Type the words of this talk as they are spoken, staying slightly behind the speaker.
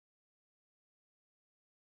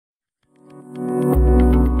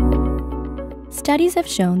Studies have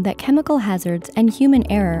shown that chemical hazards and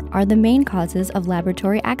human error are the main causes of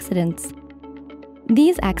laboratory accidents.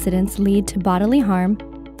 These accidents lead to bodily harm,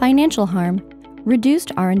 financial harm,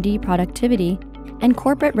 reduced R&D productivity, and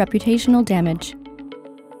corporate reputational damage.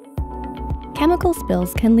 Chemical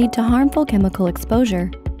spills can lead to harmful chemical exposure,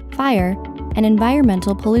 fire, and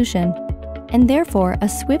environmental pollution, and therefore a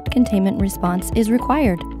swift containment response is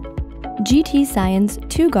required. SCIEN's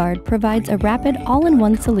TOGUARD provides a rapid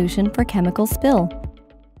all-in-one solution for chemical spill.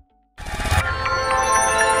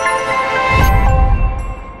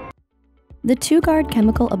 The TOGUARD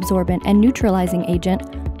chemical absorbent and neutralizing agent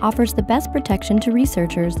offers the best protection to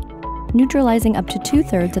researchers, neutralizing up to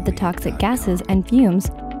 2/3 of the toxic gases and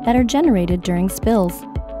fumes that are generated during spills.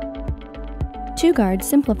 TOGUARD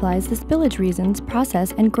simplifies the spillage reasons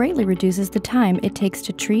process and greatly reduces the time it takes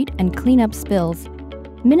to treat and clean up spills,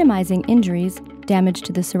 minimizing injuries, damage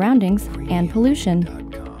to the surroundings, and pollution.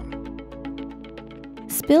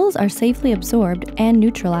 Spills are safely absorbed and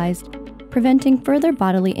neutralized, preventing further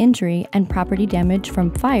bodily injury and property damage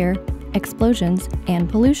from fire, explosions, and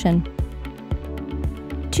pollution.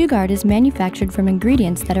 TOGUARD is manufactured from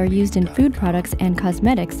ingredients that are used in food products and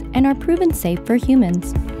cosmetics and are proven safe for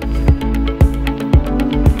humans.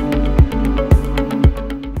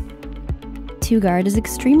 TOGUARD is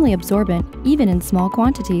extremely absorbent, even in small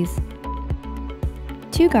quantities.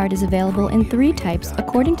 TOGUARD is available in 3 types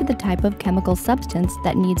according to the type of chemical substance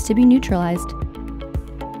that needs to be neutralized.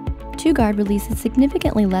 TOGUARD releases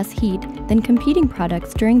significantly less heat than competing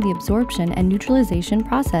products during the absorption and neutralization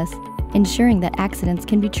process, ensuring that accidents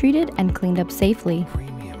can be treated and cleaned up safely.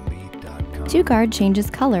 TOGUARD changes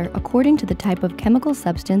color according to the type of chemical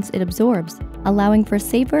substance it absorbs, allowing for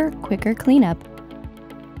safer, quicker cleanup.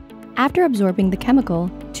 After absorbing the chemical,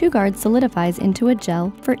 TOGUARD solidifies into a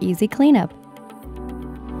gel for easy cleanup.